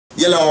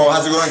Hello,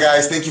 how's it going,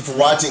 guys? Thank you for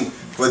watching.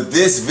 For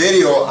this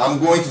video,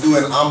 I'm going to do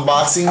an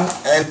unboxing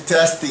and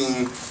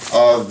testing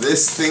of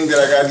this thing that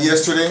I got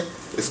yesterday.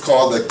 It's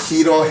called the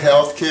Keto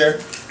Healthcare,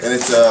 and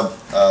it's a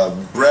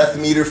breath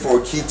meter for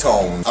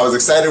ketone. I was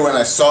excited when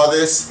I saw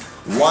this.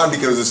 One,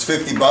 because it's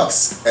 50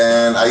 bucks,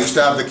 and I used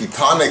to have the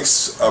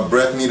Ketonix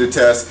breath meter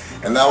test,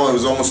 and that one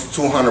was almost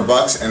 200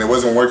 bucks, and it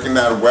wasn't working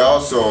that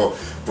well. So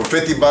for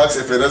 50 bucks,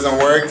 if it doesn't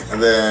work,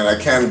 then I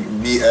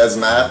can't be as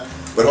mad.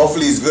 But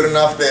hopefully it's good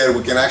enough that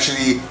we can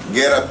actually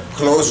get a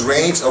close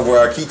range of where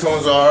our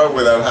ketones are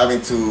without having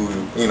to,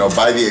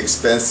 buy the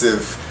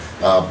expensive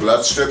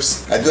blood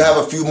strips. I do have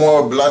a few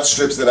more blood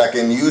strips that I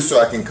can use so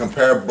I can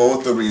compare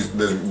both the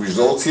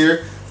results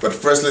here. But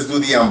first, let's do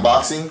the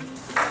unboxing.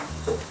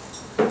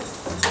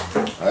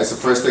 Alright, so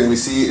first thing we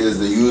see is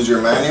the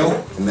user manual,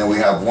 and then we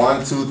have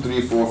 1, 2,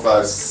 3, 4,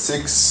 5,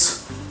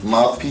 6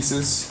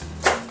 mouthpieces.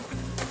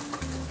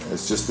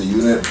 It's just the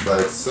unit by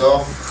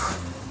itself.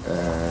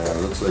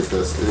 And looks like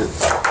that's it.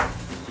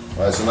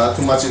 Alright, so not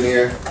too much in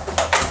here.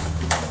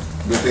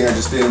 Good thing I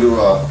just didn't do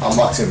an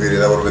unboxing video.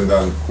 That would have been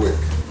done quick.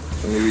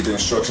 Let me read the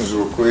instructions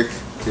real quick.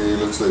 Okay,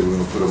 looks like we're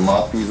going to put a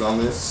mouthpiece on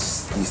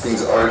this. These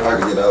things are hard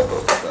to get out.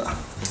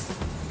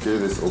 Okay,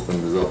 this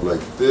opens up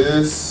like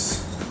this.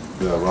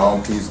 The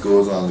round piece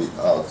goes on the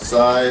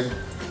outside.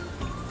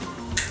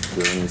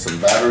 Then we need some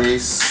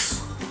batteries.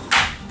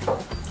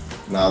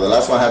 Now the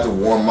last one had to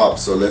warm up,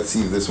 so let's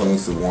see if this one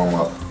needs to warm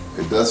up.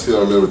 It does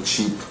feel a little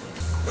cheap.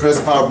 Press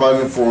the power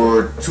button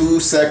for 2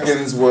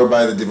 seconds,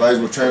 whereby the device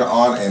will turn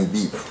on and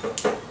beep.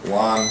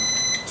 1,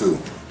 2.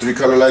 3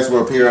 color lights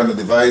will appear on the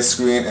device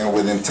screen, and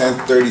within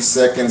 10-30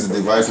 seconds the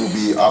device will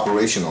be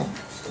operational.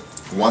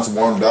 Once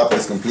warmed up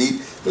is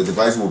complete, the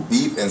device will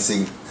beep and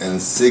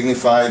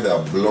signify the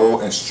blow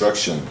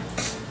instruction.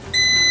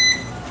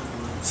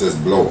 It says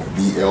blow,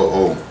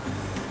 B-L-O.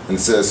 And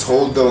it says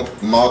hold the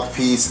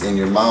mouthpiece in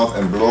your mouth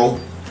and blow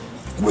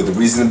with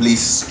reasonably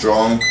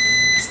strong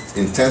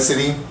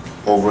intensity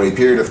over a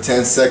period of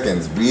 10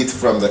 seconds. Breathe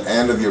from the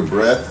end of your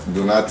breath.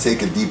 Do not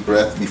take a deep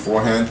breath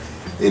beforehand.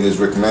 It is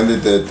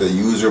recommended that the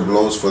user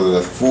blows for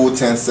the full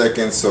 10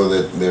 seconds so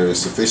that there is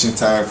sufficient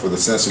time for the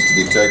sensor to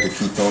detect the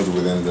ketones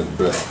within the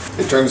breath.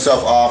 It turned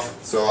itself off,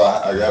 so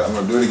I'm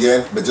going to do it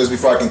again. But just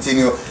before I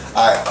continue,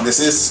 this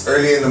is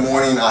early in the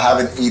morning. I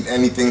haven't eaten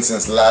anything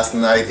since last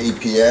night, 8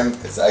 p.m.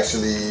 It's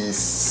actually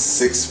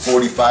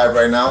 6:45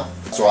 right now,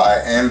 so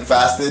I am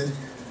fasted.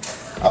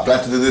 I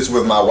plan to do this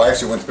with my wife.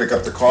 She went to pick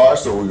up the car,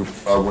 so we're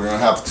going to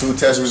have 2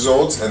 test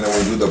results, and then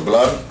we'll do the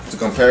blood to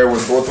compare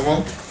with both of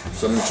them.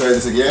 So let me try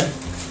this again.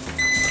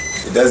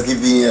 It does give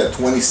me a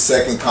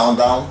 20-second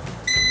countdown.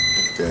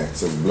 Okay,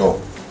 so blow.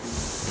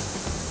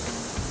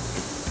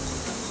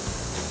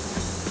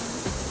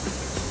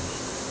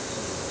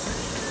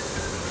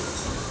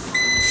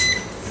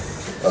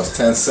 That was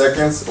 10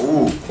 seconds.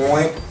 Ooh,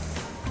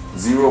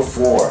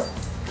 0.04.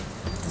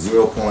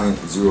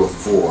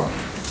 0.04.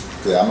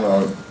 Okay, I'm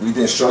going to read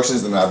the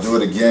instructions and I'll do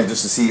it again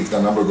just to see if the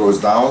number goes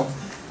down.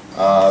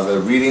 The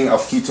reading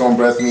of ketone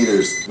breath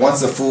meters.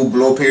 Once the full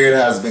blow period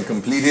has been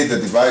completed, the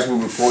device will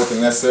report the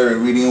necessary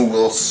reading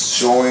while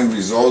showing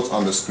results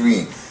on the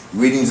screen.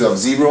 Readings of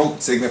 0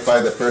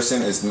 signify the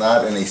person is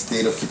not in a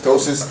state of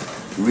ketosis.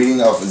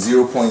 Reading of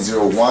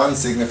 0.01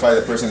 signify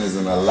the person is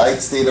in a light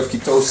state of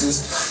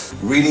ketosis.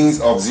 Readings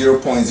of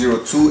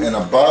 0.02 and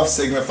above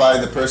signify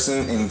the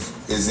person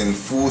is in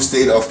full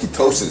state of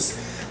ketosis.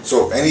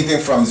 So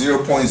anything from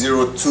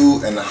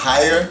 0.02 and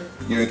higher,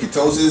 you're in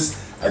ketosis.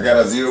 I got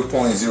a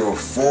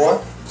 0.04,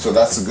 so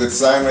that's a good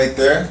sign right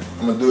there.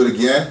 I'm gonna do it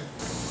again.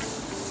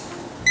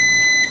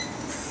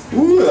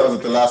 Ooh, that was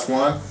the last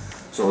one.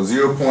 So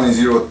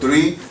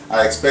 0.03.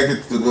 I expect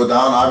it to go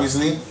down,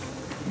 obviously,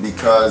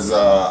 because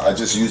I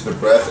just used the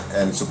breath,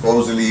 and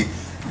supposedly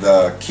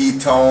the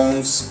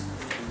ketones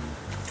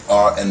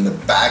are in the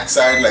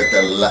backside, like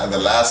the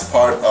last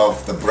part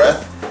of the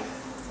breath.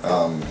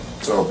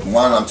 So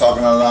 1, I'm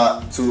talking a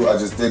lot. 2, I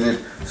just did it.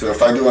 So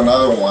if I do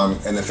another one,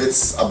 and if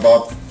it's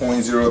above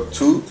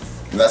 0.02,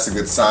 that's a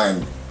good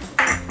sign,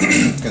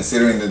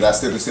 considering that that's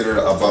still considered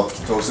above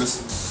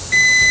ketosis.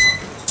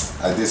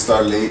 I did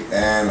start late,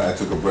 and I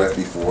took a breath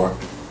before.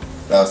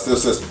 Now it still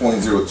says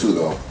 0.02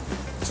 though,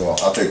 so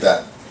I'll take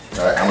that.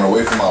 All right, I'm gonna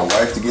wait for my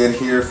wife to get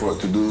here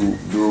to do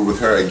it with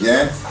her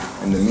again.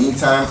 In the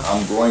meantime,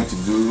 I'm going to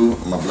do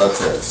my blood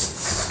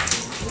tests.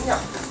 Yeah.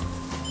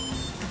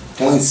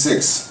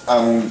 0.6.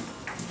 I'm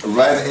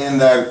right in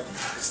that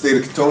state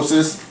of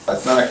ketosis.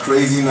 It's not a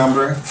crazy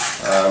number.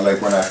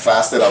 Like when I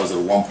fasted, I was at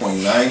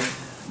 1.9,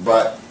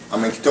 but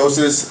I'm in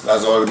ketosis.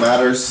 That's all that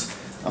matters.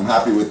 I'm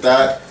happy with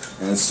that.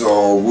 And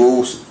so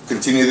we'll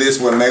continue this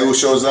when Megu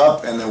shows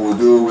up, and then we'll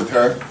do it with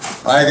her.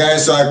 Alright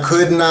guys, so I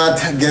could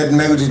not get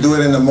Megu to do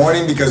it in the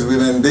morning because we've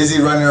been busy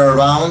running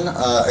around.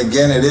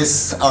 Again, it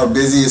is our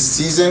busiest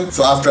season.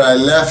 So after I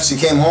left, she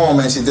came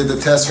home and she did the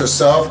test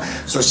herself.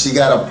 So she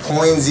got a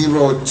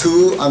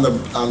 0.02 on the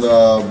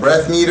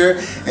breath meter,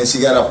 and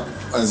she got a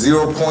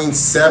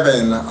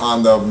 0.7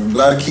 on the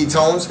blood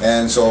ketones,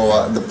 and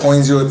so the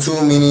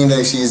 0.02 meaning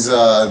that she's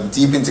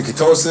deep into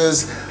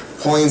ketosis.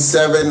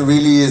 0.7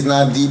 really is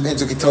not deep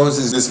into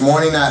ketosis. This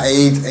morning I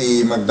ate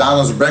a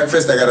McDonald's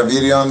breakfast. I got a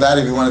video on that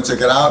if you want to check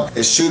it out.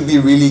 It should be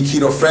really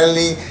keto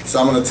friendly. So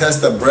I'm going to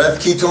test the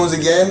breath ketones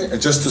again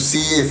just to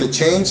see if it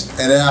changed.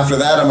 And then after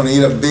that I'm going to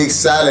eat a big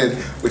salad,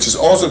 which is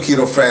also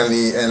keto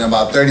friendly. And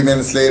about 30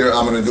 minutes later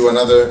I'm going to do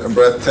another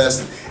breath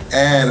test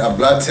and a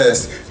blood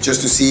test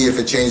just to see if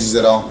it changes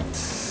at all.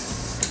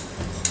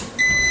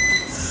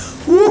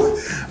 Woo,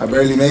 I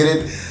barely made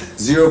it.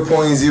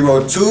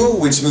 0.02,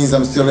 which means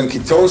I'm still in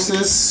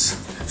ketosis.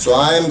 So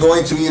I am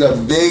going to eat a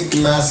big,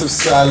 massive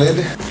salad.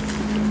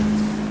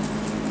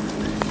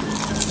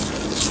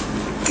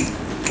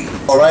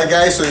 Alright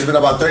guys, so it's been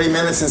about 30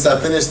 minutes since I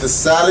finished the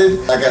salad.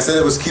 Like I said,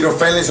 it was keto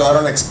friendly, so I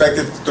don't expect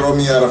it to throw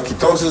me out of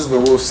ketosis,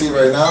 but we'll see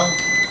right now.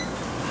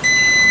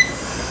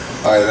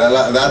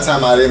 Alright, that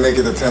time I didn't make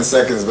it to 10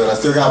 seconds, but I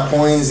still got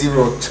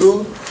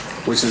 0.02,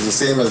 which is the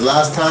same as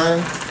last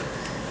time.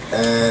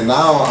 And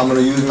now I'm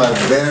going to use my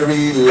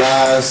very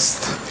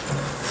last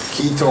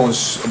ketone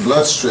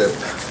blood strip.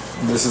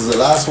 This is the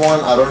last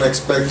one. I don't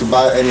expect to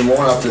buy any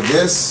more after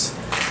this,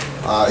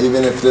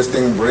 even if this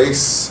thing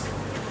breaks,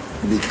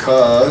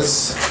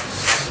 because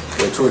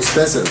they're too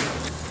expensive.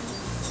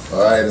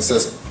 All right, it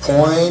says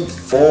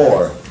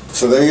 0.4.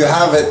 So there you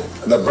have it.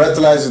 The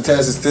breathalyzer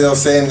test is still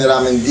saying that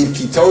I'm in deep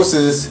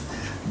ketosis.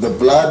 The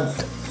blood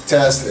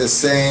test is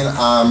saying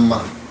I'm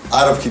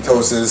out of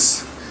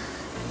ketosis.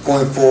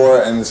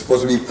 0.4 and it's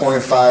supposed to be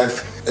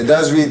 0.5. It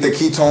does read the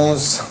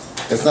ketones.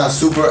 It's not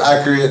super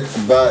accurate,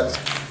 but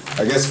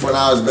I guess for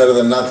now it's better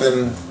than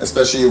nothing,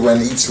 especially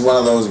when each one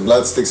of those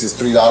blood sticks is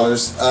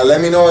 $3. Let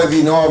me know if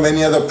you know of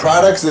any other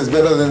products that's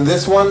better than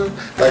this one.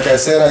 Like I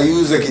said, I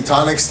used a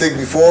ketonic stick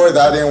before.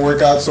 That didn't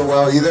work out so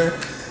well either.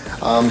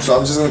 So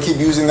I'm just going to keep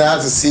using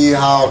that to see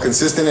how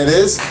consistent it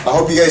is. I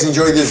hope you guys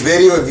enjoyed this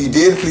video. If you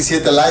did, please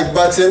hit the like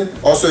button.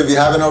 Also, if you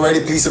haven't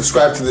already, please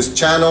subscribe to this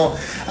channel.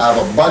 I have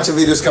a bunch of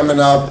videos coming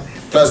up.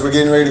 Plus, we're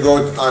getting ready to go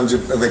on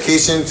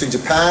vacation to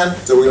Japan.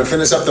 So we're going to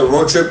finish up the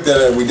road trip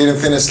that we didn't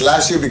finish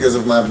last year because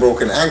of my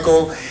broken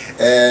ankle.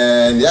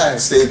 And yeah,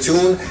 stay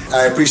tuned.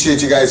 I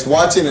appreciate you guys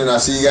watching, and I'll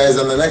see you guys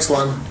on the next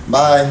one.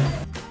 Bye.